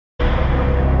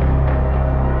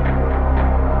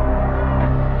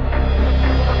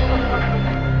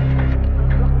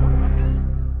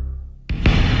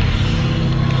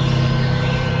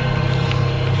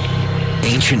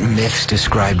Ancient myths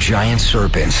describe giant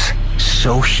serpents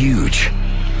so huge,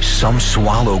 some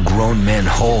swallow grown men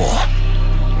whole.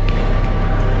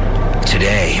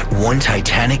 Today, one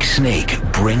titanic snake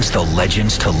brings the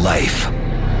legends to life.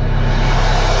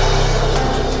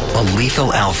 A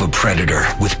lethal alpha predator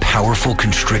with powerful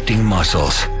constricting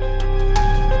muscles.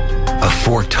 A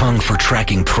forked tongue for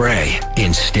tracking prey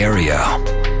in stereo.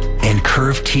 And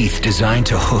curved teeth designed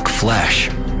to hook flesh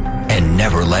and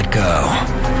never let go.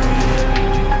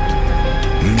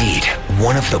 Meet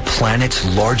one of the planet's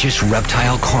largest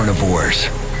reptile carnivores,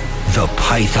 the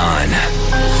python.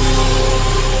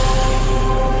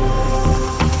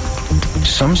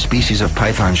 Some species of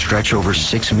python stretch over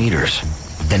 6 meters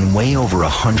and weigh over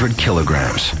 100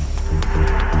 kilograms.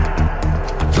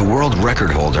 The world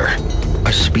record holder,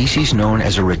 a species known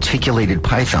as a reticulated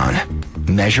python,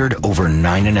 measured over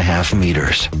 9.5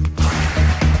 meters.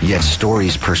 Yet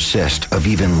stories persist of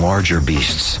even larger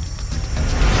beasts.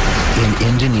 In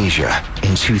Indonesia,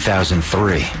 in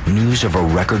 2003, news of a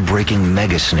record-breaking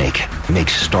mega snake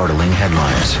makes startling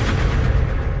headlines.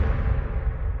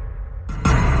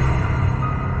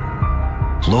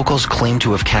 Locals claim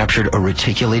to have captured a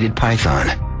reticulated python,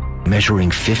 measuring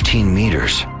 15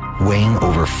 meters, weighing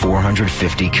over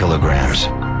 450 kilograms.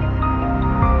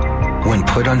 When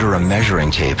put under a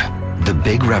measuring tape, the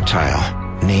big reptile,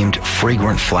 named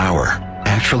Fragrant Flower,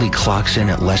 actually clocks in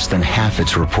at less than half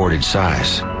its reported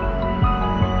size.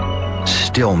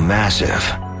 Still massive,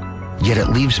 yet it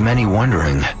leaves many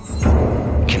wondering,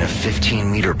 can a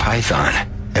 15-meter python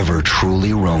ever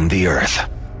truly roam the earth?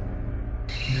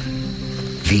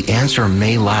 The answer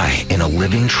may lie in a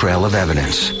living trail of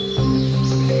evidence.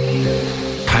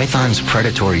 Python's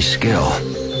predatory skill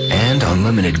and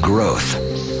unlimited growth,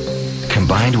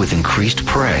 combined with increased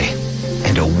prey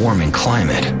and a warming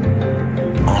climate,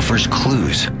 offers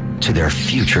clues to their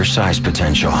future size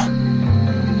potential.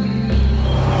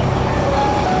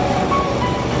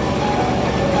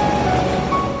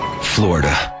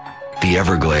 Florida, the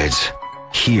Everglades,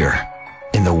 here,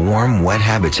 in the warm, wet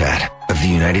habitat of the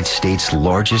United States'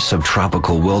 largest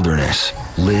subtropical wilderness,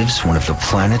 lives one of the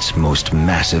planet's most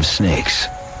massive snakes,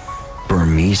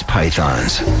 Burmese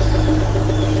pythons.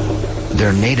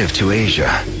 They're native to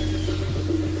Asia.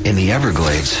 In the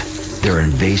Everglades, they're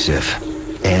invasive,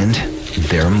 and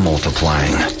they're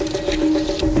multiplying.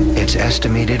 It's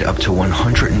estimated up to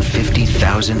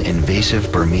 150,000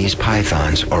 invasive Burmese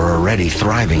pythons are already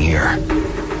thriving here,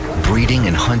 breeding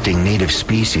and hunting native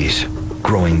species,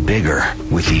 growing bigger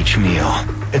with each meal.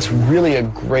 It's really a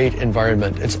great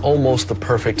environment. It's almost the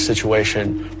perfect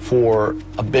situation for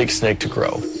a big snake to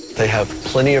grow. They have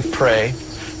plenty of prey,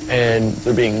 and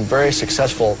they're being very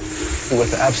successful.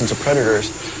 With the absence of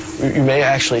predators, you may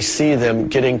actually see them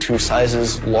getting to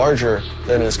sizes larger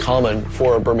than is common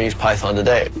for a Burmese python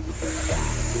today.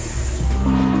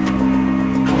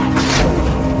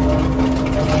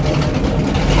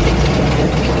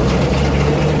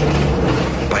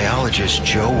 Biologist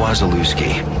Joe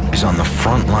Wazalewski is on the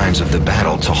front lines of the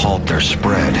battle to halt their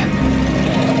spread.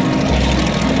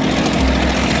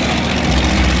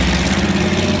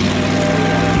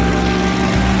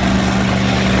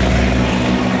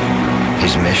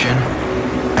 His mission?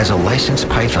 As a licensed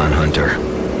python hunter,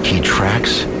 he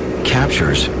tracks,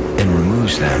 captures, and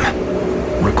removes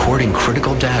them, recording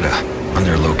critical data on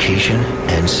their location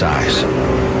and size.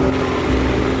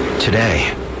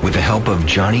 Today, with the help of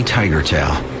Johnny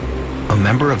Tigertail, a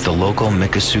member of the local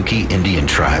Miccosukee Indian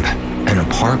tribe and a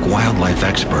park wildlife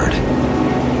expert,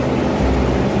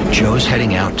 Joe's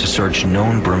heading out to search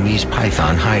known Burmese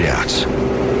python hideouts.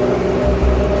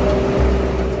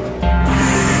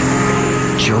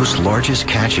 Joe's largest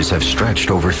catches have stretched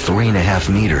over 3.5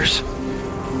 meters.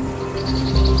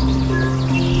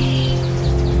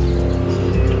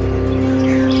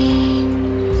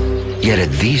 Yet at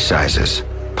these sizes,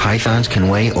 pythons can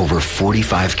weigh over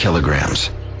 45 kilograms.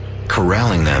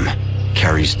 Corralling them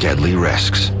carries deadly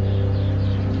risks.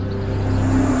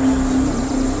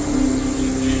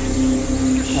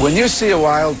 When you see a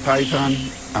wild python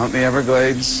out in the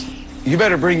Everglades, you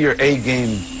better bring your A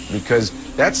game, because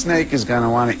that snake is going to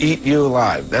want to eat you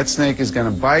alive. That snake is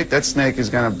going to bite. That snake is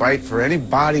going to bite for any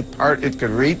body part it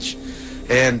could reach.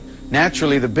 And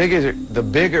naturally, the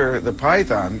bigger the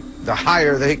python, the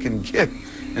higher they can get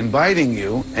in biting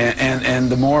you, and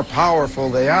the more powerful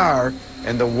they are,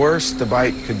 and the worse the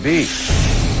bite could be.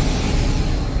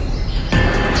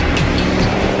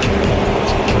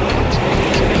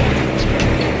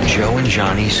 Joe and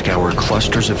Johnny scour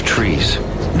clusters of trees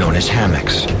known as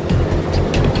hammocks.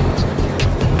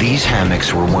 These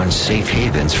hammocks were once safe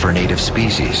havens for native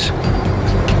species.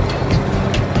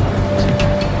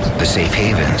 The safe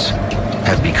havens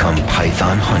have become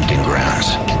python hunting grounds.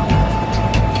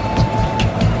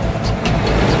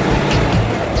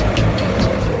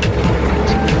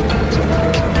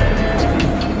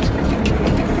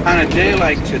 On a day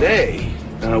like today,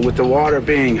 with the water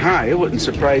being high, it wouldn't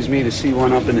surprise me to see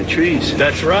one up in the trees.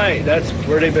 That's right. That's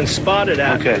where they've been spotted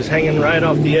at. Okay. Just hanging right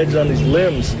off the edge on these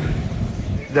limbs.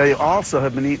 They also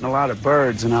have been eating a lot of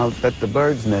birds, and I'll bet the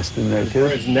birds nest in there, too.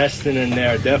 Birds nesting in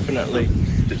there, definitely.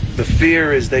 The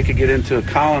fear is they could get into a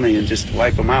colony and just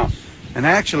wipe them out. And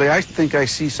actually, I think I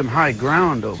see some high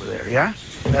ground over there, yeah?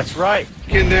 That's right.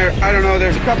 In there, I don't know,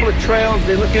 there's a couple of trails.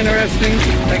 They look interesting.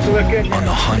 Take a look at. On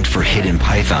the hunt for hidden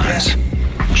pythons,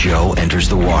 Joe enters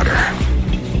the water,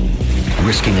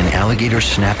 risking an alligator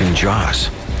snapping jaws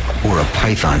or a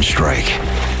python strike.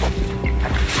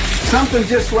 Something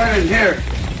just went in here.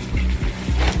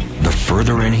 The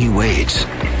further in he wades,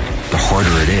 the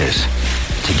harder it is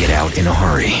to get out in a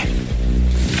hurry.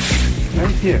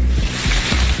 Right here.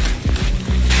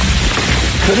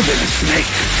 Could have been a snake.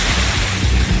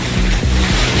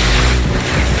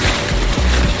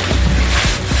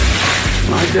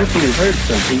 Well, I definitely heard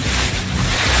something.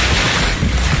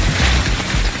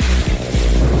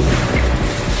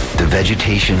 The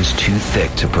vegetation's too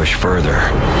thick to push further.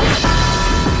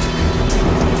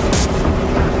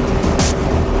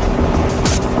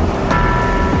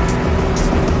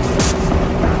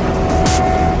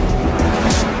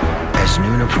 As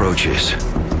noon approaches,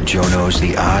 Joe knows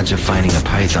the odds of finding a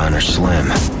python are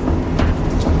slim.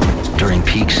 During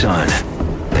peak sun,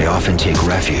 they often take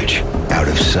refuge out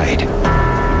of sight.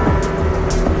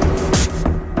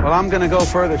 Well, I'm going to go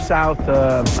further south.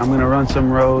 I'm going to run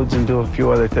some roads and do a few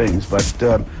other things, but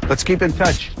let's keep in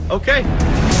touch. Okay.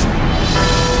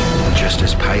 Just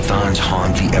as pythons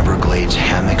haunt the Everglades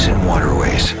hammocks and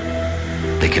waterways,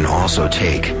 they can also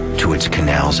take to its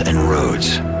canals and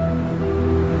roads.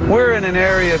 We're in an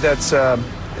area that's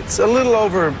it's a little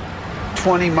over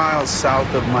 20 miles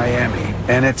south of Miami,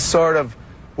 and it's sort of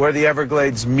where the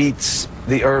Everglades meets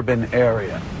the urban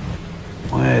area.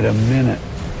 Wait a minute.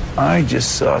 I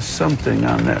just saw something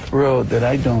on that road that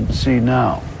I don't see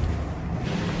now.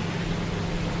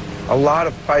 A lot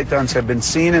of pythons have been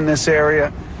seen in this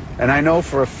area, and I know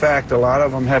for a fact a lot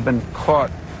of them have been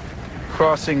caught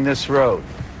crossing this road.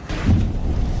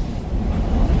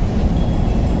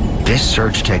 This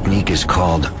search technique is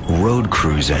called road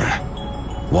cruising.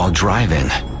 While driving,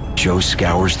 Joe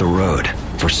scours the road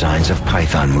for signs of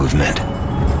python movement.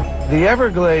 The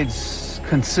Everglades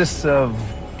consists of,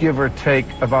 give or take,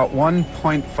 about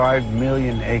 1.5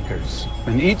 million acres.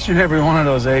 And each and every one of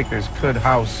those acres could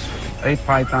house a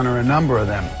python or a number of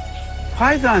them.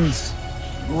 Pythons,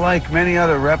 like many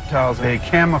other reptiles, they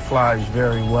camouflage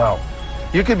very well.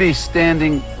 You could be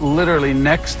standing literally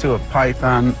next to a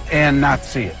python and not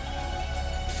see it.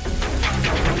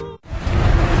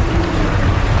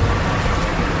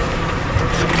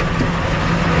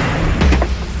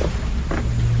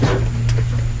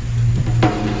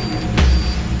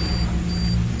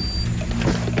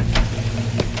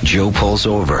 Joe pulls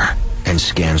over and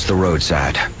scans the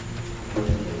roadside.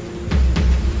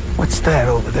 What's that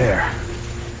over there?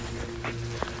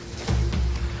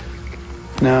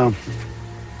 No.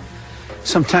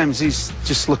 Sometimes these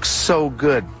just look so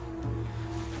good.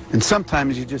 And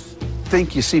sometimes you just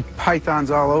think you see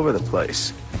pythons all over the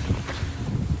place.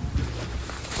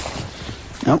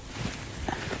 Nope.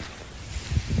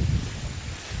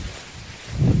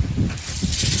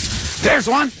 There's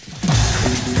one!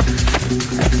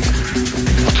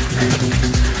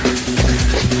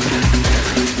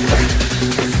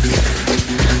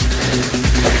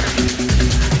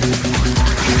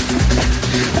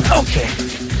 Okay.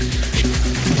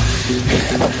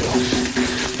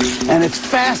 And it's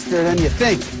faster than you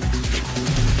think.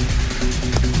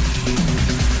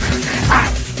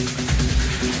 Ah.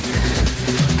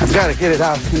 I've got to get it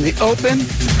out in the open.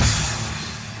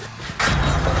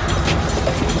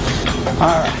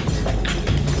 All right.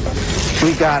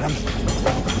 We got him.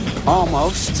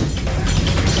 Almost.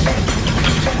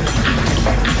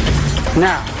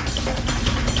 Now.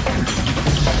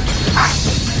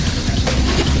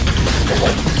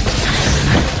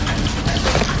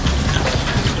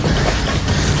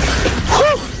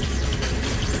 Whew.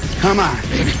 Come on,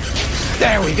 baby.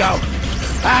 There we go.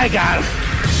 I got him.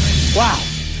 Wow.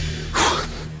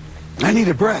 I need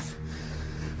a breath.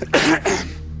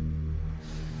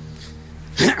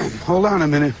 Hold on a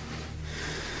minute.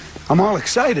 I'm all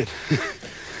excited.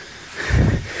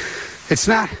 It's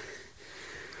not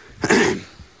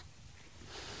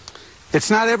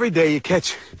every day you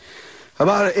catch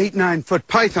about an 8-9 foot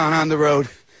python on the road.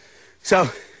 So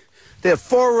they have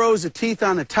 4 rows of teeth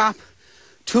on the top,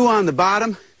 two on the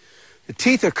bottom. The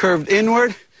teeth are curved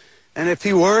inward, and if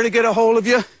he were to get a hold of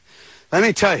you, let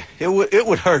me tell you, it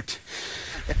would hurt.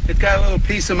 It got a little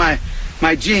piece of my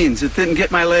jeans. It didn't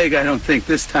get my leg, I don't think,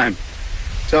 this time.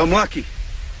 So I'm lucky.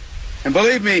 And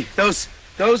believe me, those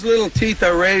little teeth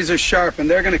are razor sharp, and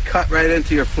they're going to cut right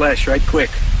into your flesh right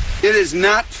quick. It is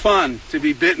not fun to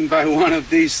be bitten by one of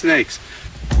these snakes.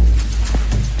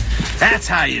 That's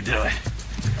how you do it.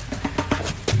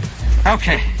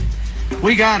 Okay,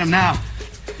 we got him now.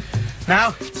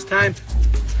 Now it's time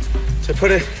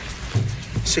to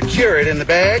secure it in the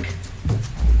bag,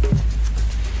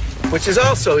 which is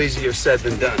also easier said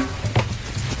than done.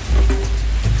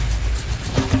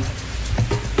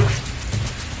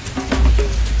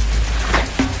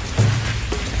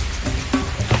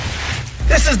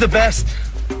 This is the best,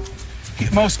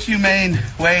 most humane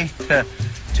way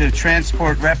to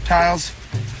transport reptiles.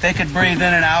 They could breathe in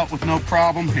and out with no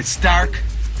problem. It's dark,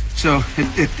 so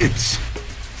it's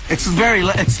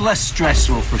less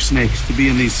stressful for snakes to be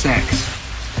in these sacks.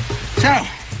 So,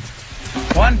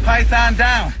 one python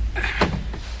down.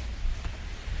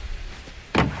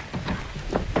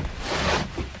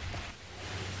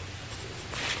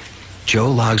 Joe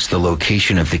logs the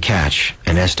location of the catch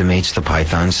and estimates the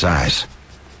python's size,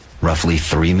 roughly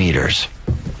 3 meters.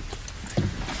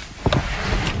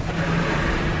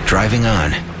 Driving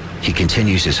on, he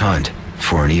continues his hunt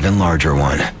for an even larger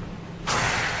one.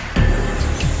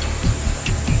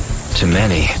 To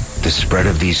many, the spread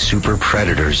of these super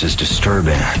predators is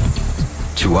disturbing.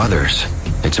 To others,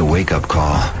 it's a wake-up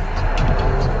call.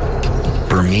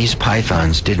 Burmese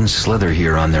pythons didn't slither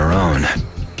here on their own.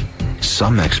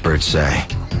 Some experts say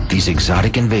these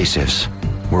exotic invasives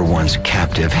were once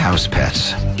captive house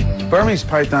pets. Burmese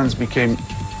pythons became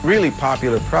really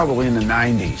popular probably in the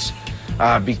 90s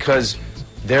because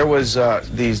there was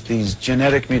these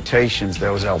genetic mutations.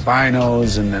 There was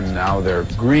albinos, and then now they're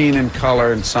green in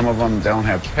color, and some of them don't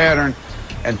have pattern,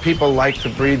 and people like to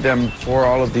breed them for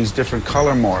all of these different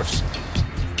color morphs.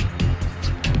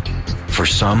 For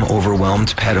some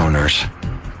overwhelmed pet owners,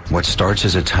 what starts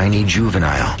as a tiny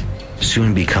juvenile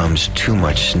soon becomes too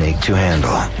much snake to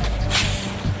handle.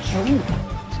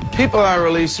 People are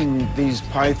releasing these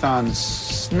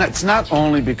pythons. It's not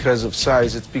only because of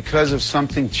size, it's because of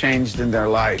something changed in their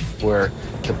life, where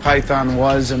the python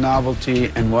was a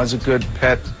novelty and was a good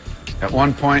pet at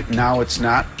one point, now it's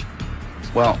not.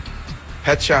 Well,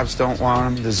 pet shops don't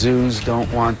want them, the zoos don't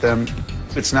want them.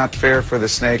 It's not fair for the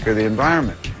snake or the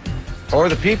environment, or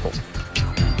the people.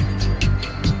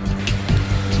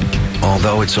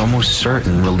 Although it's almost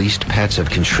certain released pets have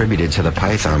contributed to the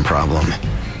python problem,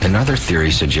 another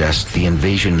theory suggests the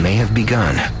invasion may have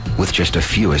begun with just a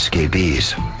few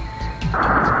escapees.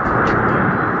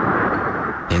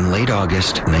 In late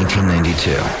August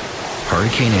 1992,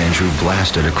 Hurricane Andrew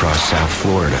blasted across South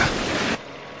Florida.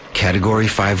 Category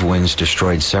 5 winds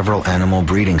destroyed several animal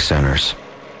breeding centers.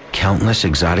 Countless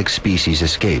exotic species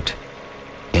escaped,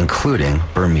 including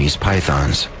Burmese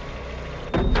pythons.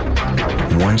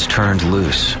 Once turned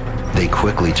loose, they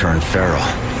quickly turn feral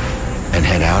and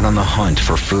head out on the hunt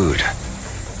for food.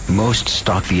 Most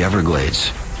stalk the Everglades,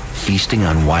 feasting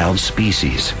on wild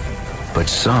species, but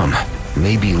some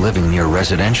may be living near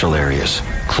residential areas,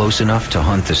 close enough to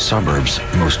hunt the suburbs'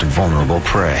 most vulnerable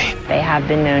prey. They have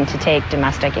been known to take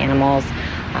domestic animals,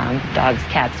 dogs,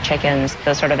 cats, chickens,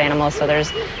 those sort of animals, so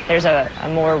there's a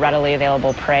more readily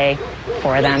available prey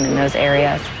for them in those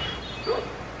areas.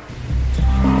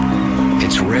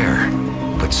 It's rare,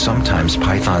 but sometimes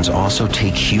pythons also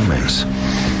take humans.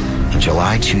 In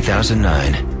July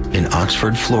 2009, in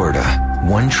Oxford, Florida,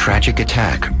 one tragic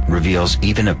attack reveals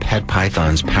even a pet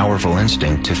python's powerful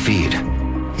instinct to feed.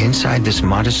 Inside this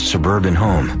modest suburban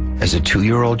home, as a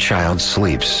 2-year-old child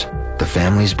sleeps, the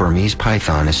family's Burmese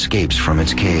python escapes from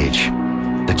its cage.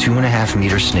 The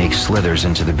 2.5-meter snake slithers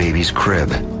into the baby's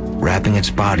crib, wrapping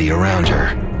its body around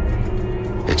her.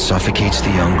 It suffocates the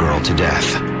young girl to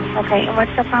death. Okay, and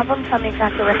what's the problem? Tell me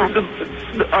exactly what happened.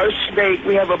 Our snake,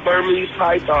 we have a Burmese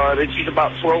python, and she's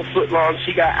about 12 foot long.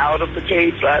 She got out of the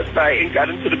cage last night and got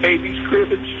into the baby's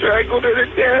crib and strangled her to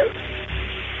death.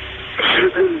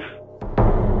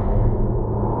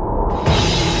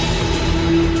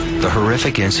 The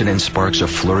horrific incident sparks a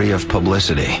flurry of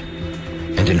publicity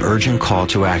and an urgent call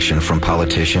to action from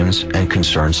politicians and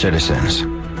concerned citizens.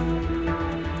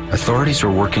 Authorities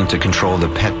are working to control the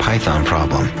pet python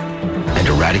problem and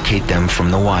eradicate them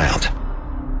from the wild.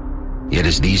 Yet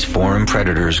as these foreign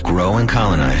predators grow and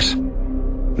colonize,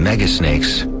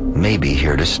 megasnakes may be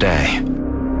here to stay.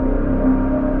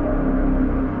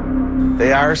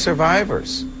 They are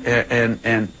survivors,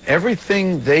 and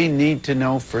everything they need to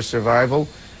know for survival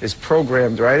is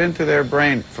programmed right into their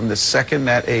brain from the second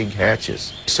that egg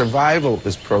hatches. Survival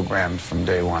is programmed from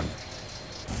day one.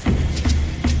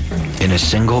 In a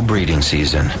single breeding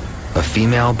season, a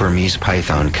female Burmese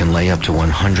python can lay up to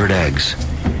 100 eggs.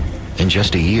 In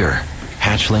just a year,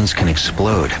 hatchlings can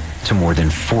explode to more than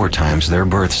 4 times their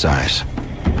birth size.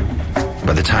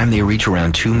 By the time they reach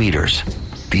around 2 meters,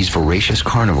 these voracious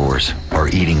carnivores are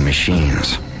eating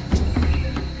machines.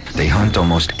 They hunt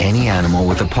almost any animal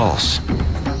with a pulse,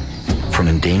 from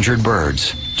endangered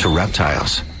birds to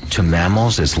reptiles to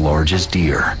mammals as large as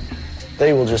deer.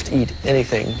 They will just eat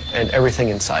anything and everything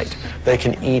in sight. They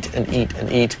can eat and eat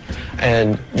and eat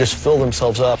and just fill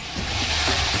themselves up.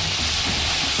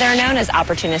 They're known as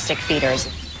opportunistic feeders.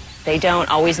 They don't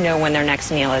always know when their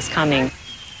next meal is coming.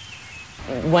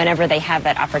 Whenever they have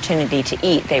that opportunity to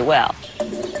eat, they will.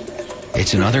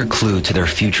 It's another clue to their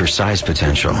future size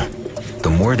potential.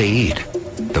 The more they eat,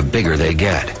 the bigger they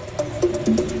get.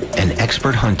 An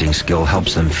expert hunting skill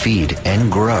helps them feed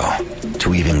and grow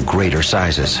to even greater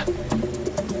sizes.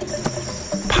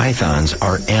 Pythons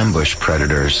are ambush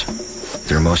predators.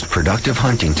 Their most productive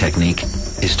hunting technique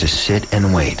is to sit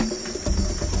and wait.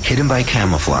 Hidden by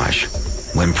camouflage,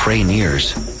 when prey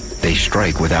nears, they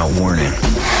strike without warning.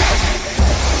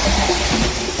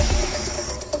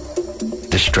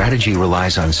 The strategy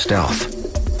relies on stealth,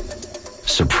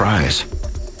 surprise,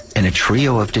 and a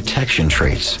trio of detection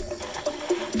traits,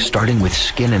 starting with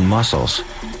skin and muscles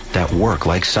that work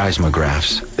like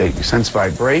seismographs. They sense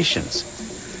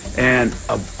vibrations, and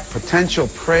a potential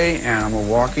prey animal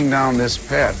walking down this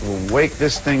path will wake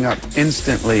this thing up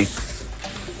instantly,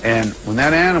 and when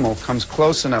that animal comes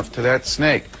close enough to that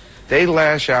snake, they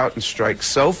lash out and strike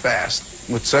so fast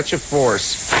with such a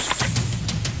force.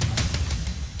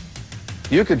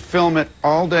 You could film it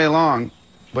all day long,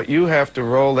 but you have to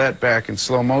roll that back in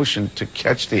slow motion to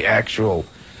catch the actual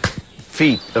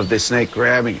feat of the snake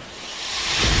grabbing it.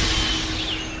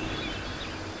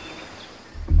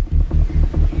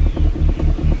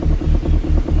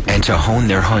 And to hone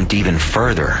their hunt even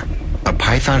further, a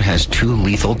python has 2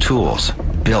 lethal tools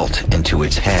built into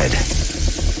its head.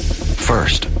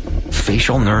 First,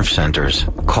 facial nerve centers,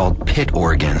 called pit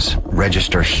organs,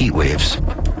 register heat waves.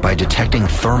 By detecting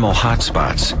thermal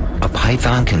hotspots, a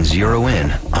python can zero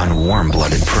in on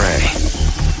warm-blooded prey.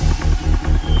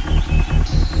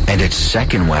 And its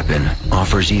second weapon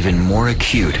offers even more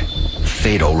acute,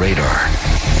 fatal radar.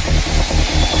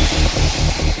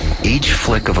 Each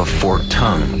flick of a forked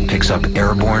tongue picks up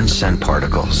airborne scent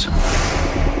particles.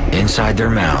 Inside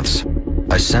their mouths,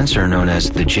 a sensor known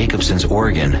as the Jacobson's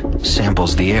organ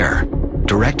samples the air,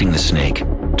 directing the snake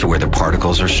to where the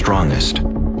particles are strongest.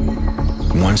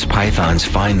 Once pythons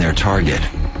find their target,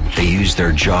 they use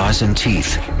their jaws and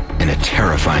teeth in a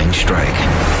terrifying strike.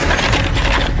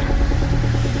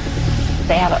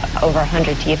 They have over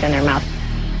 100 teeth in their mouth.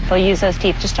 They'll use those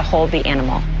teeth just to hold the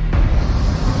animal.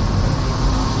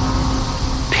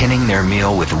 Pinning their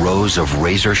meal with rows of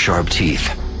razor-sharp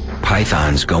teeth,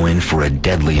 pythons go in for a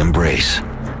deadly embrace.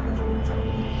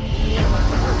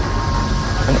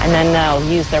 And then they'll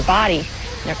use their body,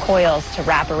 their coils, to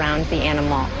wrap around the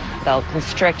animal. They'll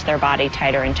constrict their body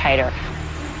tighter and tighter,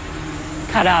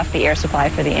 cut off the air supply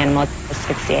for the animal,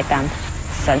 asphyxiate them.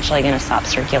 Essentially going to stop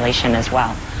circulation as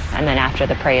well. And then after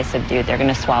the prey is subdued, they're going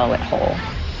to swallow it whole.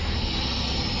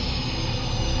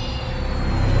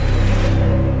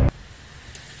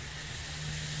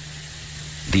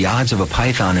 The odds of a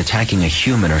python attacking a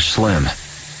human are slim.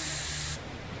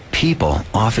 People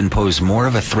often pose more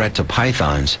of a threat to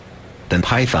pythons than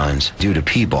pythons do to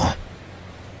people.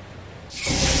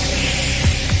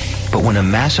 But when a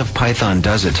massive python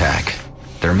does attack,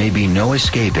 there may be no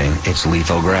escaping its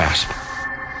lethal grasp.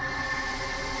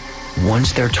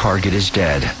 Once their target is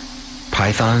dead,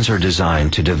 pythons are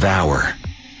designed to devour.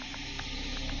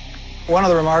 One of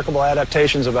the remarkable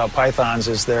adaptations about pythons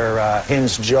is their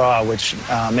hinged jaw, which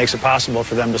makes it possible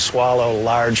for them to swallow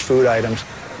large food items.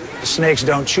 Snakes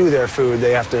don't chew their food,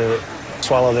 they have to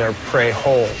swallow their prey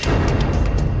whole.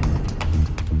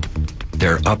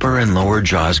 Their upper and lower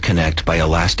jaws connect by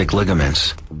elastic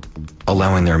ligaments,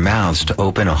 allowing their mouths to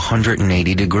open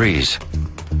 180 degrees.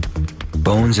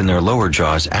 Bones in their lower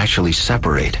jaws actually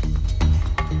separate,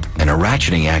 and a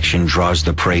ratcheting action draws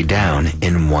the prey down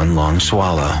in one long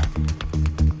swallow.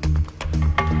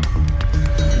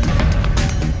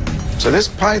 So this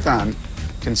python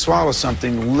can swallow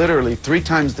something literally 3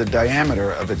 times the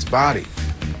diameter of its body.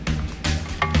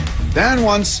 Then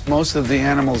once most of the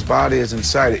animal's body is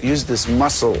inside, it uses this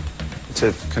muscle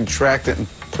to contract it and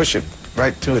push it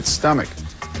right to its stomach,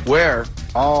 where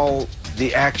all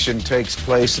the action takes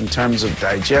place in terms of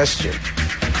digestion.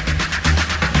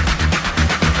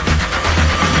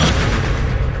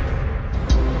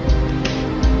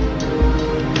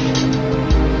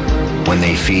 When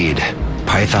they feed,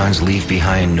 pythons leave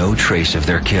behind no trace of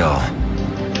their kill.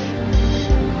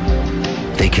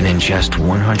 They can ingest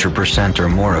 100% or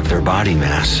more of their body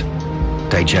mass,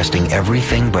 digesting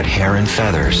everything but hair and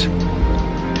feathers,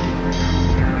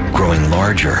 growing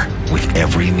larger with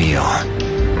every meal.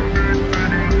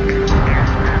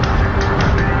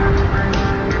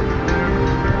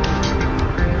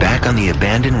 Back on the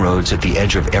abandoned roads at the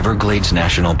edge of Everglades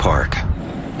National Park,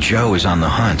 Joe is on the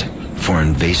hunt for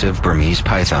invasive Burmese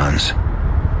pythons.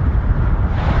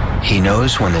 He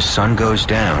knows when the sun goes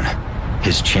down,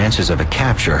 his chances of a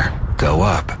capture go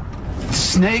up.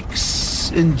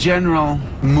 Snakes in general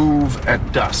move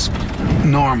at dusk,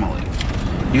 normally.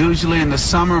 Usually in the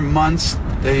summer months,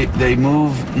 they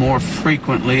move more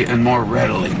frequently and more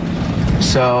readily.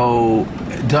 So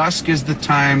dusk is the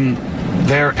time,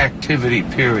 their activity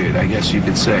period, I guess you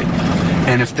could say.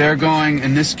 And if they're going,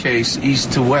 in this case,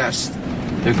 east to west,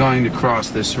 they're going to cross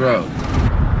this road.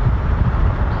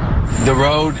 The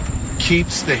road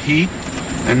keeps the heat,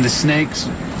 and the snakes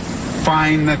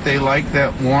find that they like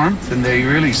that warmth, and they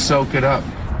really soak it up.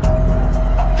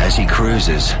 As he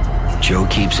cruises, Joe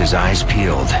keeps his eyes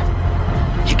peeled.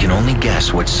 He can only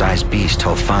guess what size beast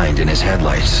he'll find in his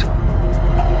headlights.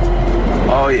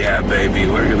 Oh yeah, baby,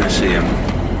 we're gonna see him.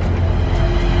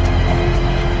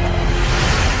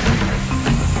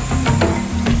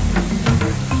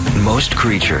 Most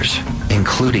creatures,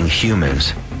 including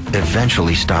humans,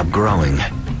 eventually stop growing.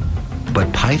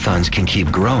 But pythons can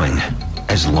keep growing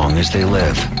as long as they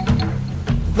live.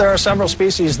 There are several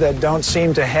species that don't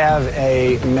seem to have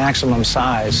a maximum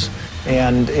size.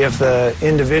 And if the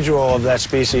individual of that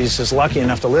species is lucky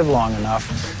enough to live long enough,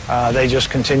 they just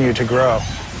continue to grow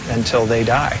until they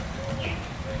die.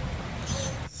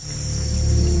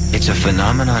 It's a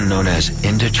phenomenon known as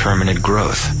indeterminate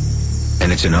growth,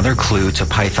 and it's another clue to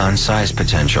python size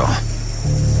potential.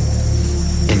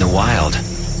 In the wild,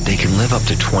 they can live up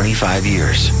to 25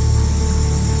 years,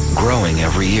 growing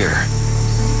every year.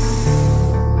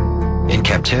 In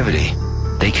captivity,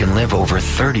 they can live over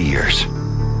 30 years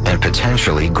and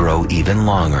potentially grow even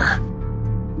longer.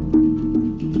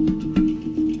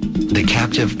 The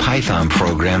Captive Python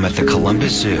Program at the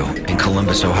Columbus Zoo in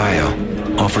Columbus, Ohio,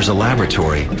 offers a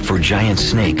laboratory for giant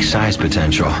snake size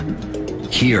potential.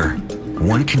 Here,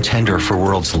 one contender for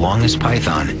world's longest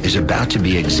python is about to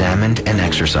be examined and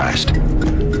exercised.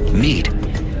 Meet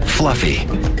Fluffy,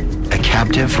 a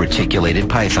captive reticulated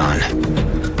python.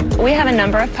 We have a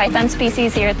number of python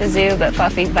species here at the zoo, but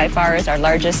Fluffy by far is our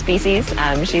largest species.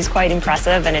 She's quite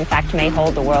impressive and in fact may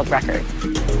hold the world record.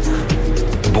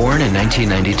 Born in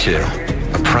 1992,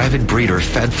 a private breeder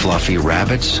fed Fluffy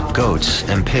rabbits, goats,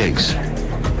 and pigs.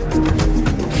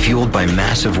 Fueled by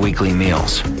massive weekly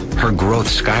meals, her growth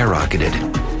skyrocketed.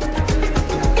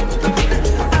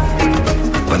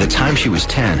 By the time she was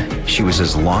 10, she was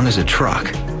as long as a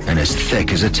truck and as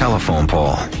thick as a telephone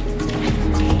pole.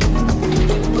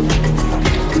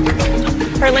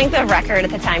 Her length of record at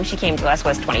the time she came to us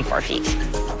was 24 feet.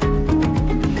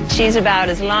 She's about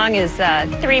as long as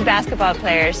 3 basketball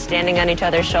players standing on each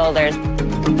other's shoulders.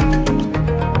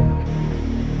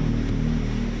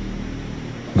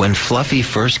 When Fluffy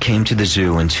first came to the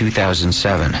zoo in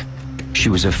 2007, she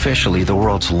was officially the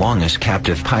world's longest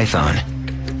captive python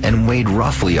and weighed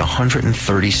roughly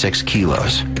 136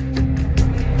 kilos.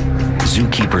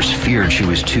 Zookeepers feared she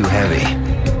was too heavy.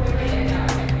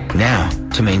 Now,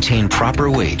 to maintain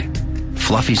proper weight,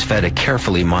 Fluffy's fed a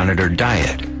carefully monitored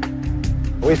diet.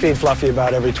 We feed Fluffy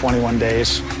about every 21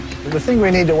 days. The thing we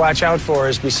need to watch out for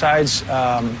is besides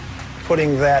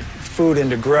putting that food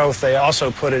into growth, they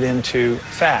also put it into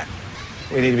fat.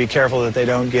 We need to be careful that they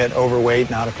don't get overweight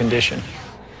and out of condition.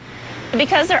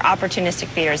 Because they're opportunistic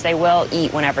feeders, they will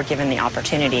eat whenever given the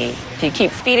opportunity. If you keep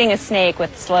feeding a snake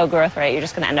with slow growth rate, you're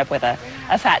just going to end up with a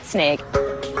fat snake.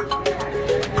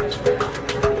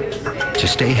 To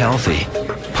stay healthy,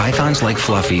 pythons like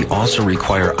Fluffy also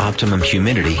require optimum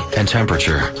humidity and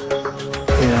temperature.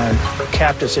 In a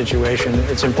captive situation,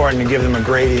 it's important to give them a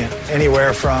gradient,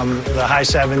 anywhere from the high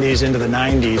 70s into the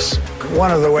 90s. One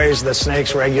of the ways that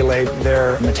snakes regulate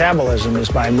their metabolism is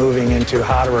by moving into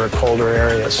hotter or colder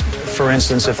areas. For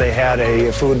instance, if they had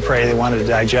a food prey they wanted to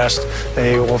digest,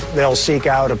 they'll seek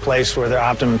out a place where they're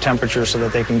optimum temperature so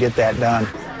that they can get that done.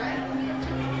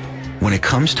 When it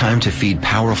comes time to feed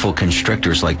powerful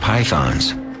constrictors like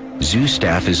pythons, zoo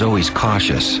staff is always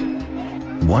cautious.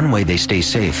 One way they stay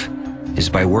safe is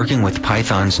by working with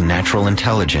pythons' natural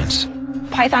intelligence.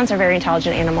 Pythons are very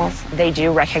intelligent animals. They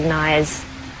do recognize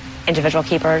individual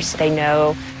keepers. They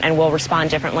know and will respond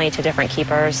differently to different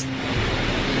keepers.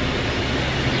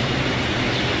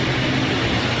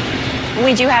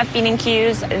 We do have feeding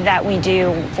cues that we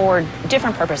do for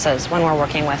different purposes when we're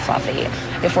working with Fluffy.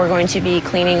 If we're going to be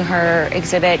cleaning her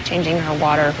exhibit, changing her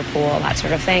water, her pool, that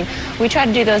sort of thing, we try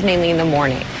to do those mainly in the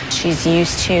morning. She's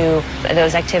used to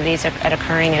those activities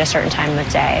occurring at a certain time of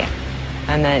day.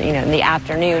 And then, in the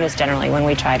afternoon is generally when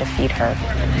we try to feed her.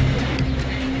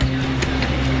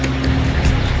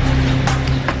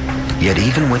 Yet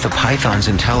even with a python's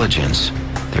intelligence,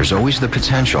 there's always the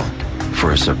potential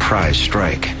for a surprise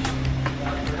strike.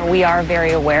 We are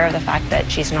very aware of the fact that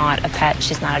she's not a pet,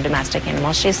 she's not a domestic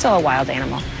animal, she's still a wild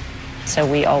animal. So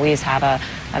we always have a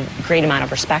great amount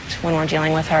of respect when we're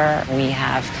dealing with her. We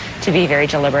have to be very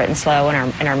deliberate and slow in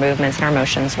our movements and our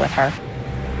motions with her.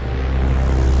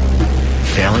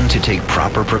 Failing to take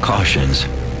proper precautions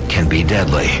can be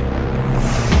deadly.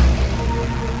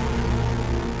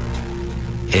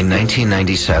 In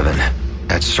 1997,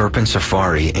 at Serpent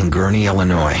Safari in Gurnee,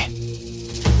 Illinois,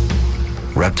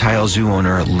 reptile zoo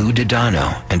owner Lou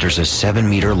Dodano enters a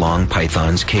 7-meter-long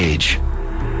python's cage.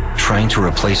 Trying to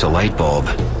replace a light bulb,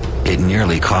 it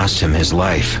nearly cost him his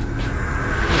life.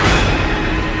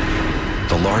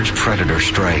 The large predator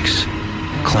strikes,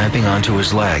 clamping onto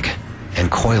his leg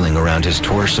and coiling around his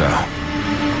torso.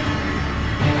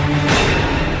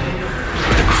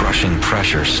 The crushing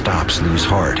pressure stops Lou's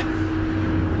heart.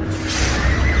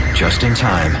 Just in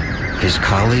time, his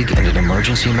colleague and an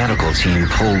emergency medical team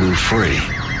pull Lou free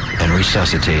and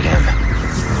resuscitate him.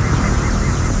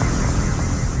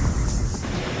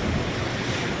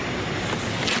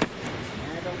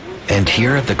 And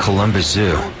here at the Columbus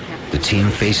Zoo, the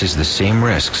team faces the same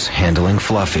risks handling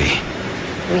Fluffy.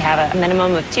 We have a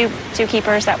minimum of two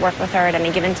keepers that work with her at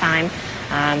any given time.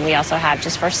 We also have,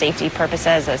 just for safety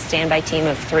purposes, a standby team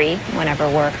of 3 whenever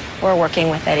we're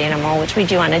working with that animal, which we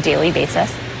do on a daily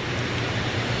basis.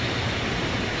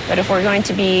 But if we're going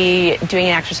to be doing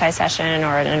an exercise session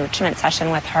or an enrichment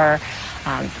session with her,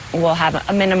 we'll have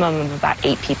a minimum of about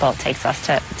 8 people it takes us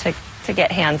to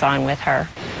get hands-on with her.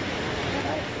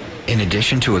 In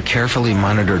addition to a carefully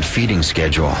monitored feeding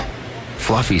schedule,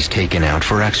 Fluffy's taken out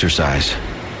for exercise.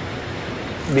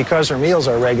 Because her meals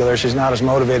are regular, she's not as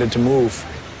motivated to move.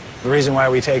 The reason why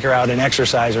we take her out and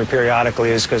exercise her periodically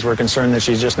is because we're concerned that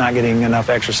she's just not getting enough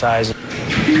exercise.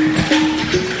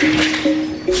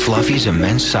 Fluffy's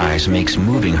immense size makes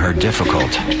moving her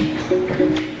difficult.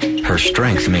 Her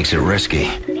strength makes it risky.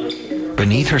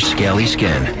 Beneath her scaly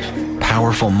skin,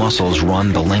 powerful muscles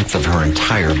run the length of her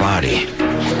entire body.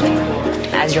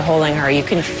 As you're holding her, you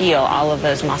can feel all of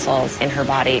those muscles in her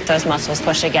body. Those muscles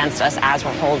push against us as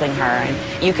we're holding her,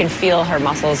 and you can feel her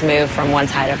muscles move from one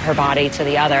side of her body to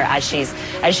the other as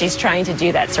she's trying to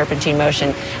do that serpentine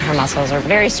motion. Her muscles are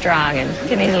very strong and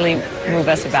can easily move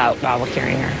us about while we're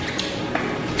carrying her.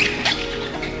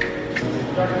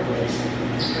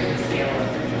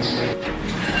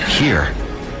 Here,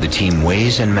 the team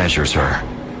weighs and measures her.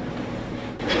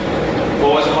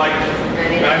 What was it like?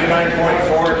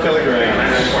 99.4 kilograms.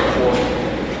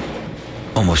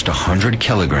 99.4. Almost 100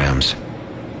 kilograms.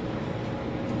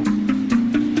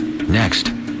 Next,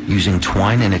 using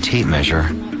twine and a tape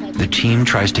measure, the team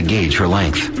tries to gauge her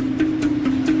length.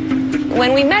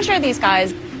 When we measure these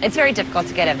guys, it's very difficult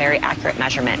to get a very accurate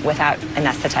measurement without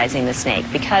anesthetizing the snake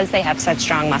because they have such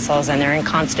strong muscles and they're in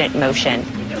constant motion.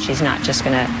 She's not just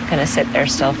gonna sit there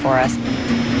still for us.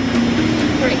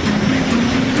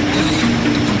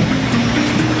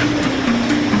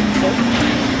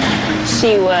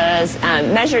 She was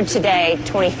measured today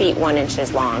 20 feet 1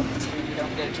 inches long.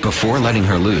 Before letting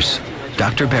her loose,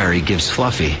 Dr. Barry gives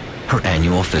Fluffy her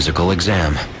annual physical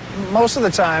exam. Most of the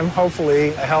time, hopefully,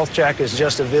 a health check is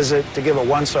just a visit to give a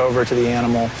once-over to the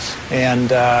animal and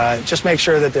just make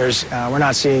sure that we're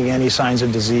not seeing any signs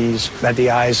of disease, that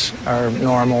the eyes are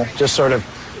normal. Just sort of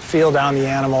feel down the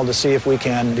animal to see if we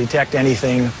can detect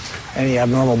anything, any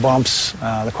abnormal bumps,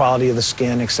 the quality of the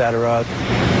skin, etc.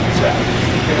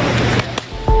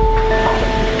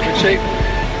 Good shape.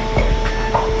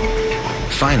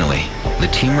 Finally, the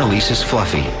team releases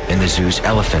Fluffy in the zoo's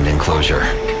elephant enclosure.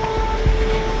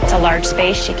 It's a large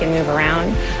space, she can move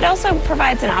around. It also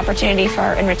provides an opportunity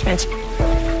for enrichment.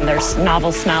 There's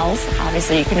novel smells.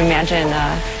 Obviously, you can imagine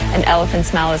an elephant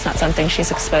smell is not something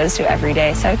she's exposed to every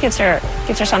day, so it gives her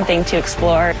something to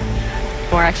explore.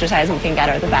 The more exercise we can get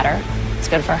her, the better. It's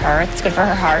good for her, it's good for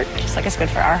her heart, just like it's good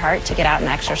for our heart to get out and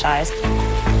exercise.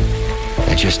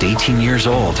 At just 18 years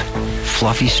old,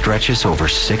 Fluffy stretches over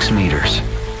 6 meters.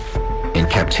 In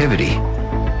captivity,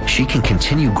 she can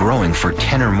continue growing for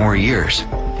 10 or more years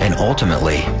and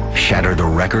ultimately shatter the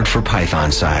record for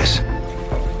python size.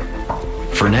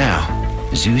 For now,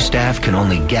 zoo staff can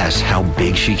only guess how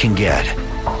big she can get.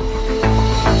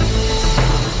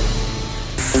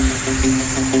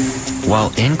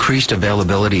 While increased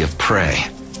availability of prey,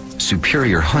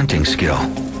 superior hunting skill,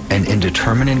 and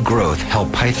indeterminate growth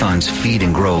help pythons feed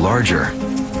and grow larger,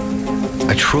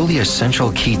 a truly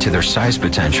essential key to their size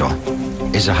potential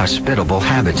is a hospitable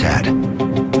habitat,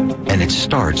 and it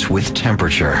starts with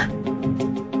temperature.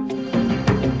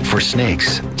 For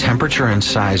snakes, temperature and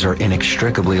size are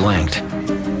inextricably linked.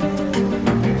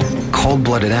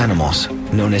 Cold-blooded animals,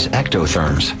 known as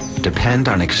ectotherms, depend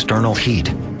on external heat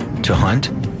to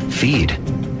hunt, feed,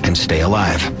 and stay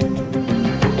alive.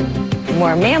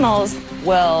 More mammals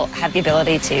will have the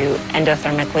ability to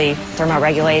endothermically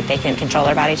thermoregulate. They can control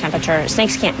their body temperature.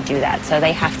 Snakes can't do that, so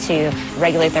they have to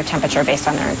regulate their temperature based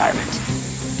on their environment.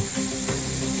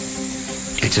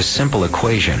 It's a simple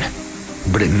equation,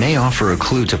 but it may offer a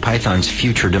clue to python's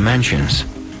future dimensions.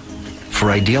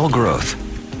 For ideal growth,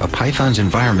 a python's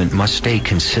environment must stay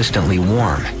consistently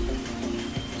warm.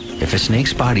 If a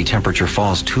snake's body temperature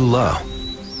falls too low,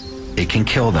 it can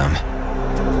kill them.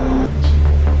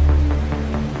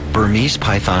 Burmese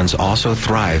pythons also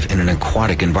thrive in an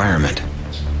aquatic environment.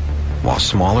 While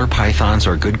smaller pythons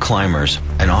are good climbers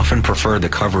and often prefer the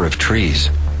cover of trees,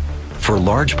 for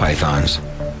large pythons,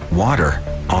 water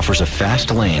offers a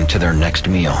fast lane to their next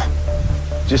meal.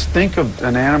 Just think of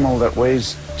an animal that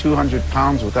weighs 200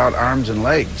 pounds without arms and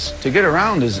legs. To get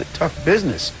around is a tough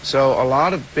business. So a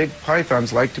lot of big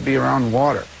pythons like to be around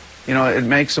water. You know, it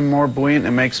makes them more buoyant,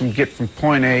 it makes them get from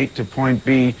point A to point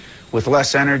B with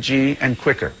less energy and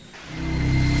quicker.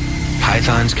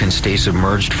 Pythons can stay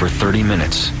submerged for 30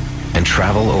 minutes and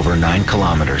travel over 9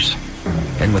 kilometers.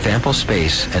 And with ample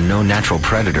space and no natural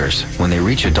predators, when they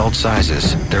reach adult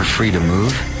sizes, they're free to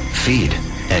move, feed,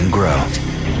 and grow.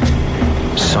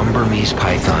 Some Burmese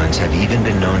pythons have even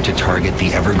been known to target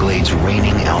the Everglades'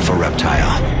 reigning alpha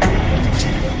reptile,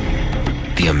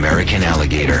 the American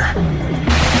alligator.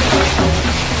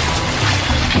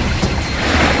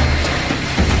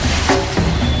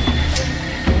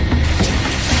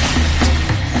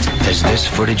 As this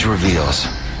footage reveals,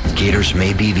 gators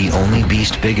may be the only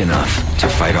beast big enough to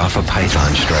fight off a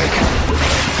python strike.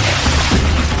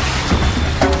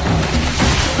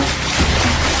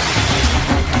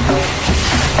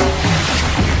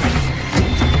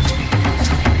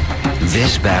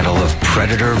 This battle of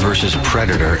predator versus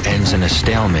predator ends in a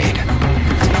stalemate.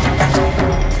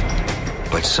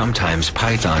 But sometimes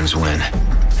pythons win.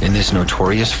 In this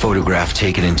notorious photograph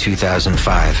taken in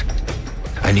 2005,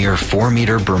 a near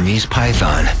 4-meter Burmese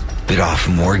python bit off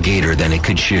more gator than it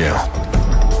could chew.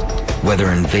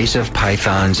 Whether invasive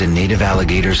pythons and native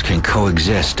alligators can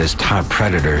coexist as top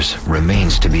predators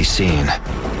remains to be seen.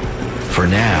 For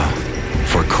now,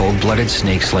 for cold-blooded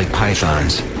snakes like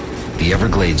pythons, the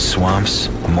Everglades swamps,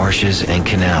 marshes, and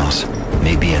canals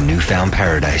may be a newfound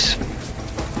paradise.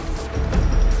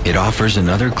 It offers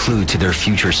another clue to their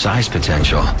future size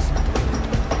potential.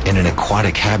 In an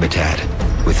aquatic habitat,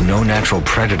 with no natural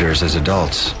predators as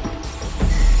adults,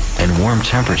 and warm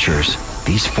temperatures,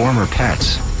 these former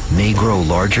pets may grow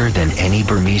larger than any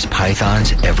Burmese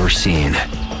pythons ever seen.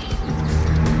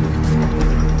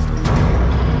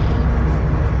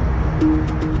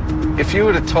 If you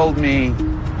would have told me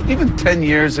even 10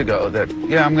 years ago that,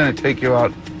 yeah, I'm going to take you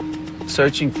out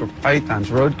searching for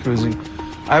pythons, road cruising,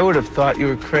 I would have thought you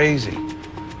were crazy.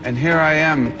 And here I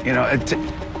am, you know,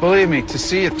 believe me, to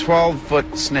see a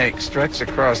 12-foot snake stretch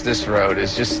across this road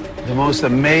is just the most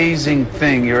amazing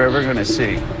thing you're ever going to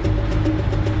see.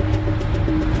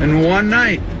 And one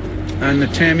night on the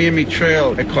Tamiami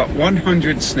Trail, I caught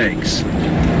 100 snakes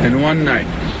in one night.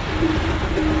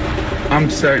 I'm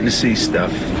starting to see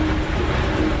stuff.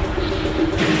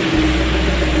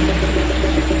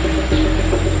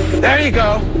 There you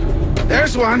go.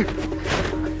 There's one.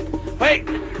 Wait.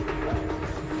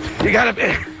 You gotta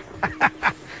be...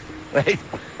 Wait.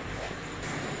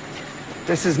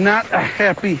 This is not a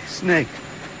happy snake.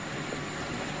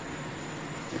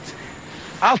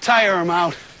 I'll tire him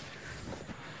out.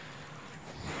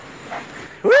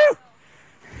 Woo!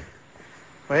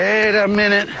 Wait a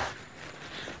minute.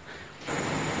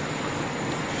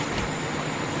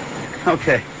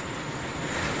 Okay.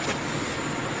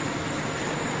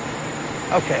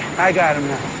 Okay, I got him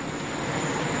now.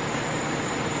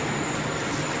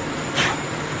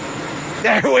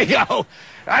 There we go.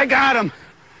 I got him.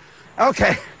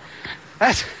 Okay.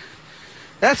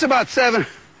 That's about 7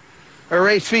 or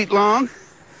 8 feet long.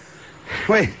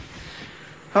 Wait.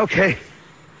 Okay.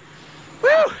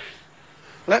 Woo!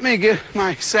 Let me get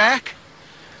my sack.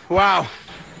 Wow.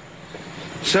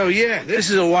 So yeah, this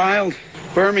is a wild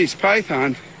Burmese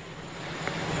python.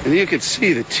 And you can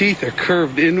see the teeth are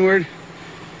curved inward.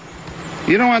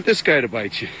 You don't want this guy to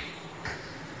bite you.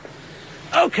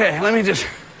 Okay, let me just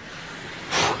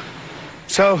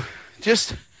So,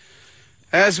 just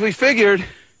as we figured,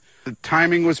 the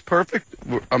timing was perfect.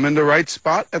 I'm in the right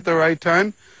spot at the right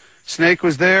time. Snake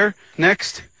was there.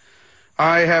 Next,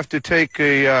 I have to take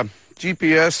a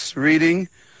GPS reading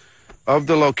of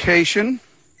the location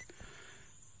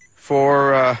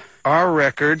for our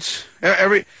records.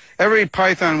 Every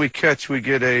python we catch, we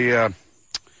get a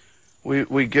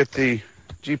we get the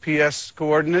GPS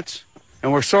coordinates,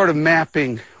 and we're sort of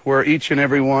mapping where each and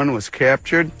every one was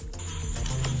captured.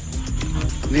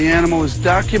 The animal is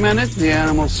documented. The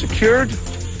animal is secured.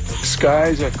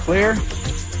 Skies are clear.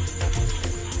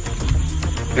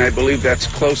 And I believe that's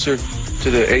closer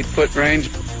to the 8-foot range,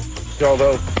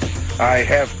 although I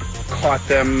have caught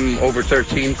them over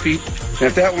 13 feet. And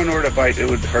if that one were to bite, it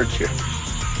would hurt you.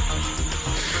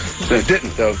 So it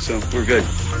didn't, though, so we're good.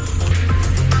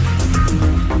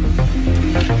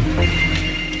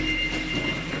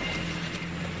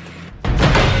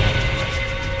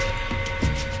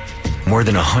 More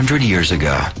than 100 years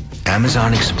ago,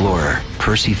 Amazon explorer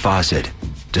Percy Fawcett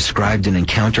described an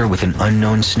encounter with an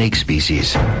unknown snake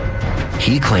species.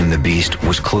 He claimed the beast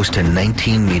was close to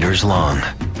 19 meters long.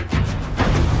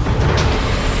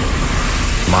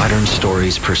 Modern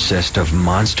stories persist of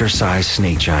monster-sized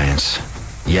snake giants,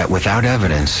 yet without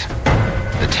evidence,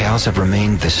 the tales have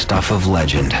remained the stuff of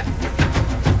legend.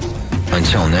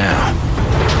 Until now.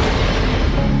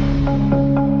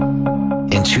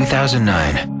 In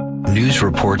 2009, news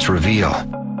reports reveal,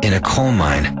 in a coal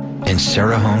mine in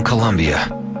Cerrejón, Colombia,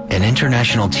 an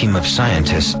international team of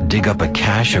scientists dig up a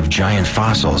cache of giant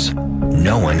fossils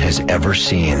no one has ever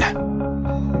seen.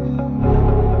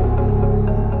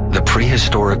 The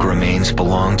prehistoric remains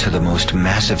belong to the most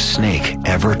massive snake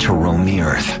ever to roam the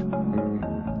earth.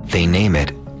 They name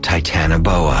it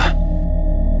Titanoboa.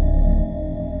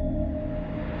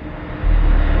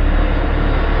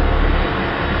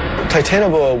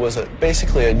 Titanoboa was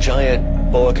basically a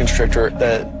giant boa constrictor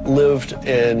that lived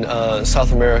in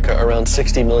South America around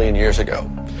 60 million years ago.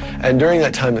 And during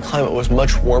that time, the climate was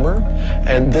much warmer,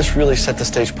 and this really set the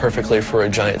stage perfectly for a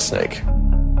giant snake.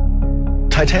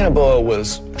 Titanoboa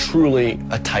was truly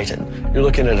a titan. You're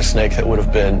looking at a snake that would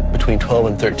have been between 12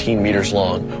 and 13 meters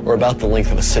long, or about the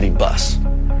length of a city bus.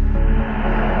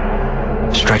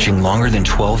 Stretching longer than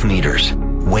 12 meters,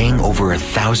 weighing over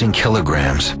 1,000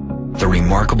 kilograms, the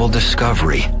remarkable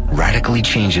discovery radically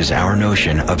changes our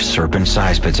notion of serpent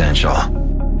size potential.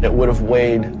 It would have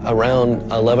weighed around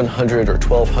 1,100 or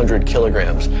 1,200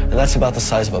 kilograms, and that's about the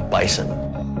size of a bison.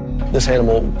 This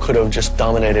animal could have just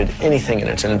dominated anything in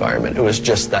its environment. It was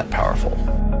just that powerful.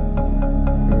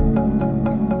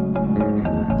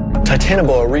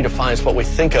 Titanoboa redefines what we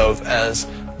think of as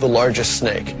the largest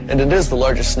snake, and it is the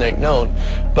largest snake known,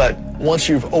 but once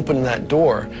you've opened that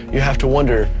door, you have to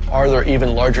wonder, are there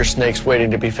even larger snakes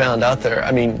waiting to be found out there?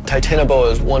 I mean,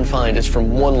 Titanoboa is one find, it's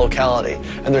from one locality,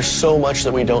 and there's so much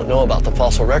that we don't know about the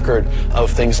fossil record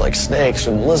of things like snakes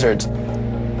and lizards.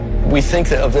 We think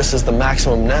that of this as the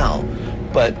maximum now,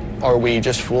 but are we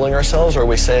just fooling ourselves? Or are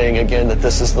we saying again that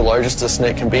this is the largest a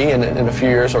snake can be, and in a few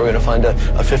years are we going to find a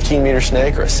 15-meter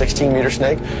snake or a 16-meter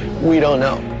snake? We don't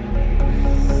know.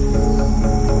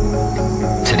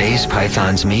 Today's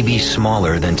pythons may be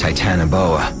smaller than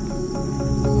Titanoboa,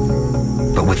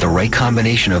 but with the right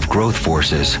combination of growth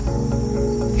forces,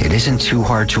 it isn't too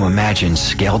hard to imagine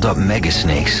scaled-up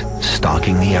megasnakes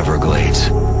stalking the Everglades.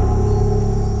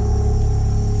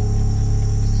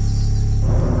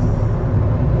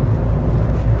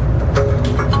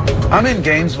 I'm in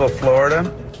Gainesville, Florida,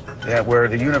 where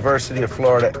the University of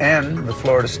Florida and the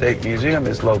Florida State Museum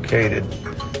is located.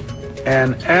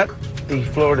 And at the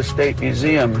Florida State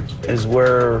Museum is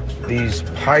where these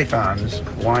pythons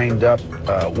wind up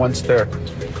once they're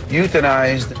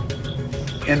euthanized.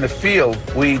 In the field,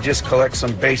 we just collect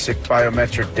some basic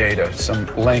biometric data, some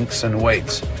lengths and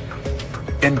weights.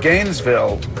 In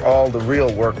Gainesville, all the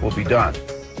real work will be done.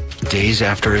 Days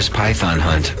after his python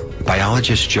hunt,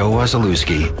 biologist Joe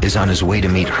Wazalewski is on his way to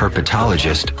meet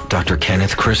herpetologist Dr.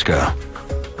 Kenneth Crisco.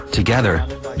 Together,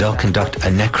 they'll conduct a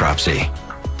necropsy,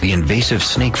 the invasive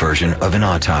snake version of an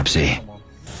autopsy.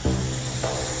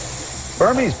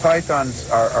 Burmese pythons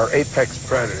are apex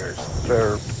predators.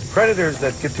 They're predators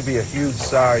that get to be a huge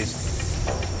size.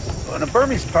 When a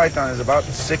Burmese python is about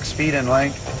 6 feet in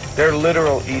length, they're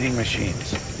literal eating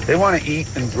machines. They want to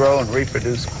eat and grow and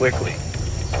reproduce quickly.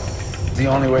 The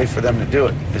only way for them to do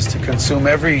it is to consume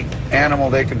every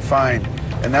animal they can find,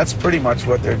 and that's pretty much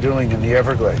what they're doing in the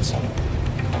Everglades.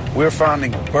 We're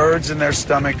finding birds in their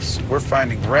stomachs, we're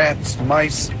finding rats,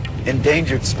 mice,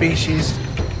 endangered species.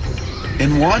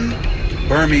 In one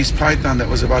Burmese python that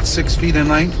was about 6 feet in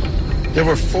length, there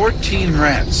were 14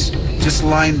 rats just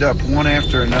lined up one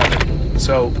after another.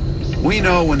 So we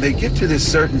know when they get to this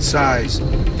certain size,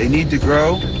 they need to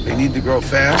grow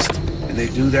fast, and they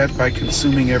do that by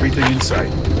consuming everything in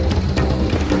sight.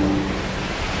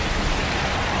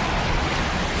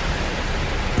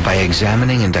 By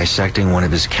examining and dissecting one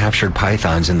of his captured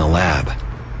pythons in the lab,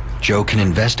 Joe can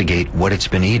investigate what it's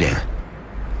been eating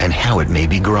and how it may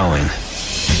be growing.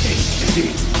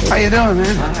 How you doing,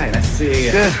 man? Hi, nice to see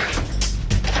you. Good.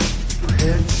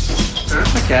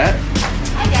 There's my cat.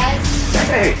 Hi, guys.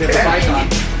 Hey, there's a python.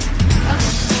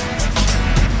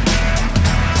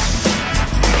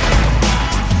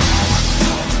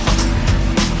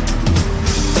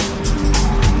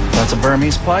 That's a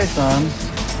Burmese python.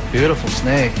 Beautiful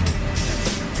snake.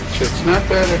 It's not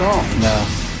bad at all. No.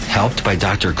 Helped by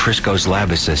Dr. Crisco's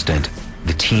lab assistant,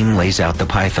 the team lays out the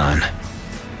python.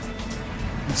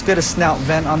 Let's get a snout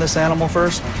vent on this animal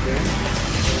first.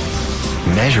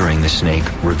 Measuring the snake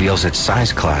reveals its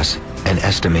size class and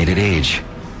estimated age.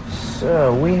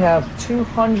 So we have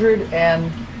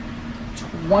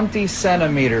 220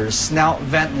 centimeters snout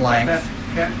vent length.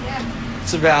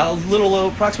 It's about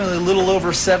approximately a little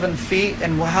over 7 feet.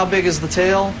 And how big is the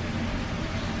tail?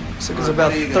 So it's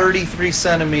about 33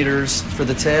 centimeters for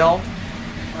the tail.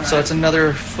 So it's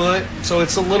another foot. So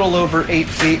it's a little over 8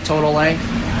 feet total length.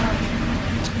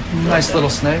 Nice little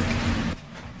snake.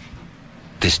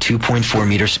 This 2.4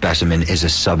 meter specimen is a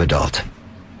subadult,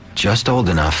 just old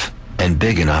enough and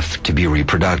big enough to be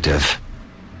reproductive.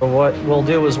 What we'll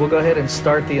do is we'll go ahead and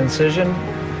start the incision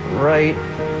right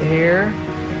here,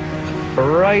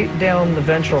 right down the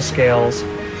ventral scales.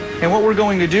 And what we're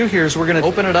going to do here is we're going to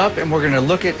open it up and we're going to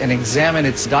look at and examine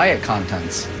its diet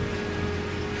contents.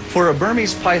 For a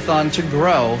Burmese python to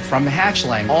grow from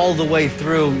hatchling all the way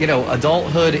through,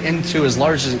 adulthood into as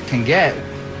large as it can get,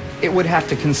 it would have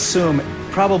to consume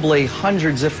probably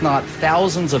hundreds, if not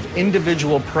thousands, of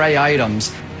individual prey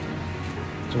items.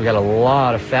 So we got a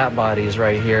lot of fat bodies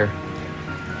right here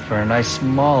for a nice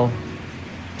small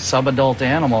subadult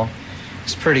animal.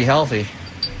 It's pretty healthy.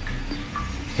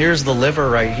 Here's the liver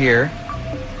right here.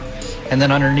 And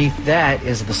then underneath that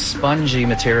is the spongy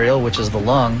material, which is the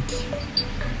lung.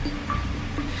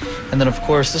 And then, of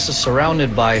course, this is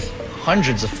surrounded by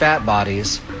hundreds of fat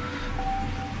bodies.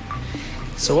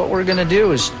 So what we're going to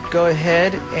do is go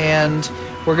ahead and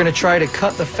we're going to try to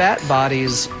cut the fat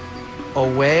bodies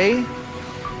away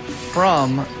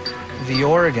from the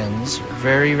organs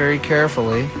very, very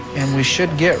carefully. And we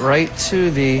should get right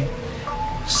to the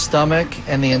stomach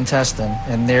and the intestine.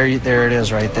 And there it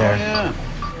is right there. Oh, yeah.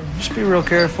 Just be real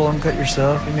careful and cut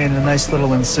yourself. You made a nice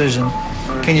little incision.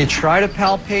 Can you try to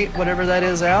palpate whatever that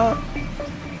is out?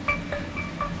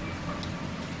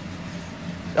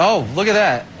 Oh, look at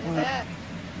that.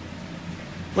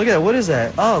 Look at that. What is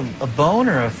that? Oh, a bone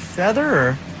or a feather?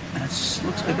 Or? That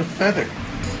looks like a feather.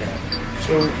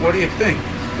 So what do you think?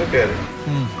 Look at it.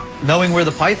 Knowing where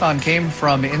the python came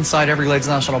from inside Everglades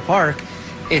National Park,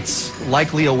 it's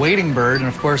likely a wading bird. And,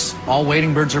 of course, all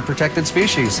wading birds are protected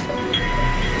species.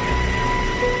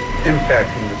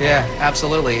 Impacting. Yeah,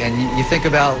 absolutely. And you think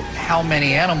about how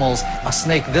many animals a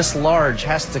snake this large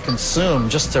has to consume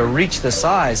just to reach this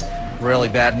size. Really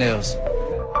bad news.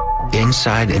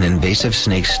 Inside an invasive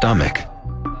snake's stomach,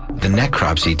 the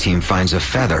necropsy team finds a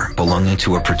feather belonging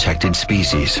to a protected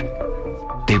species.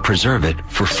 They preserve it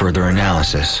for further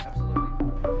analysis.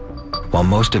 While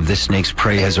most of this snake's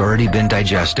prey has already been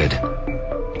digested,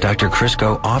 Dr.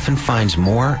 Crisco often finds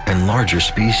more and larger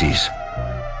species.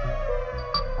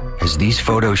 As these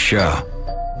photos show,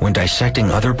 when dissecting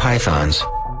other pythons,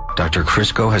 Dr.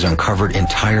 Crisco has uncovered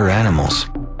entire animals,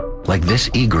 like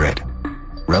this egret,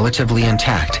 relatively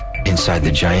intact inside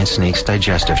the giant snake's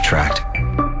digestive tract.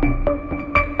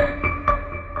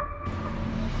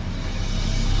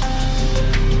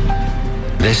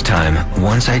 This time,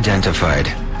 once identified,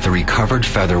 the recovered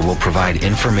feather will provide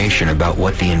information about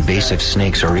what the invasive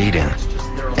snakes are eating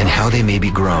and how they may be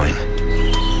growing.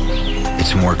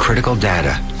 It's more critical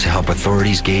data to help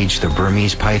authorities gauge the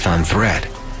Burmese python threat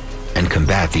and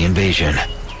combat the invasion.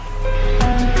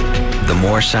 The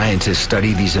more scientists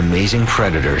study these amazing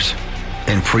predators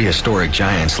and prehistoric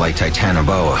giants like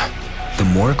Titanoboa, the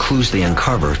more clues they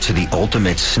uncover to the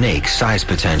ultimate snake size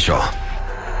potential.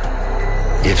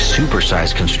 If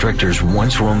supersized constrictors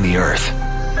once roamed the earth,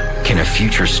 can a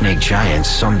future snake giant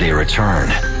someday return?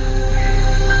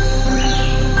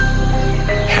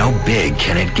 How big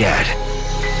can it get?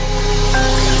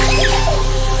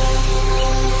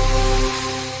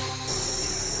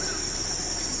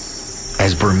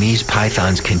 As Burmese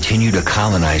pythons continue to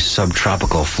colonize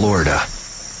subtropical Florida,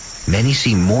 many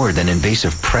see more than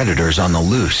invasive predators on the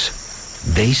loose.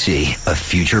 they see a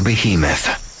future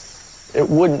behemoth. It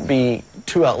wouldn't be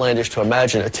too outlandish to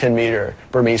imagine a 10-meter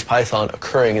Burmese python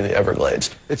occurring in the Everglades.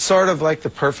 It's sort of like the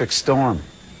perfect storm,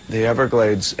 the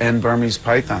Everglades and Burmese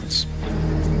pythons.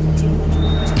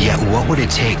 Yet what would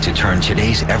it take to turn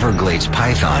today's Everglades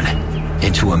python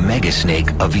into a mega snake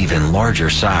of even larger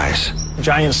size?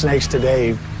 Giant snakes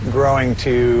today growing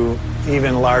to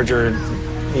even larger,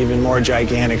 even more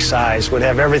gigantic size would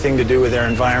have everything to do with their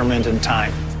environment and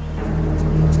time.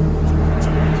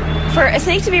 For a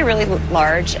snake to be really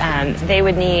large, they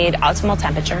would need optimal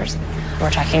temperatures. We're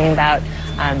talking about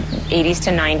 80s to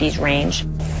 90s range.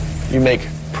 You make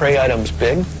prey items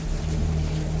big,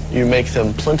 you make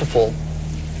them plentiful,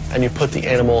 and you put the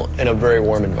animal in a very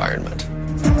warm environment.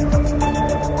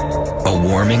 A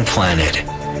warming planet,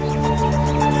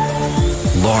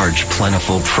 large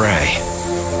plentiful prey,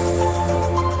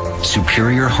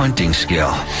 superior hunting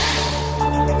skill,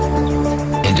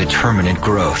 indeterminate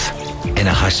growth in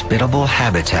a hospitable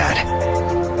habitat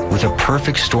with a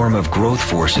perfect storm of growth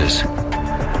forces.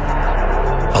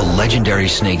 A legendary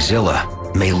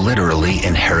snakezilla may literally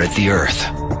inherit the earth.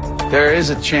 There is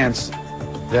a chance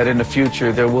that in the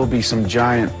future there will be some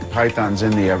giant pythons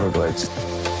in the Everglades.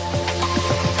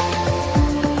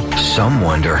 Some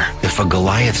wonder if a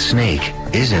Goliath snake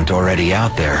isn't already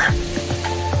out there.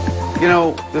 You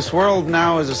know, this world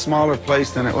now is a smaller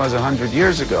place than it was 100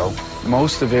 years ago.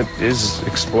 Most of it is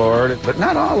explored, but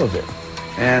not all of it.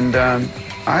 And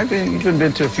I've even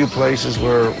been to a few places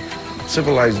where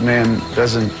civilized man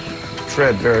doesn't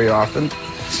tread very often.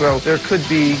 So there could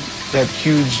be that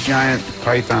huge giant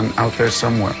python out there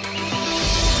somewhere.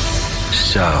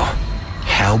 So,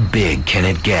 how big can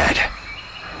it get?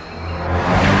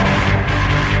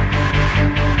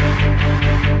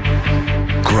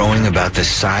 Growing about the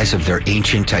size of their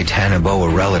ancient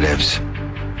Titanoboa relatives,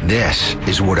 this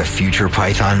is what a future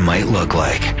python might look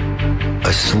like.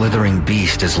 A slithering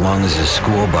beast as long as a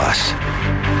school bus,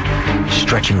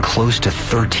 stretching close to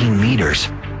 13 meters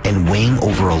and weighing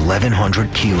over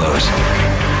 1,100 kilos.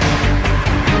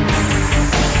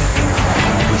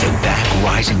 With a back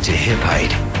rising to hip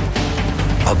height,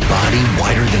 a body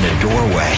wider than a doorway,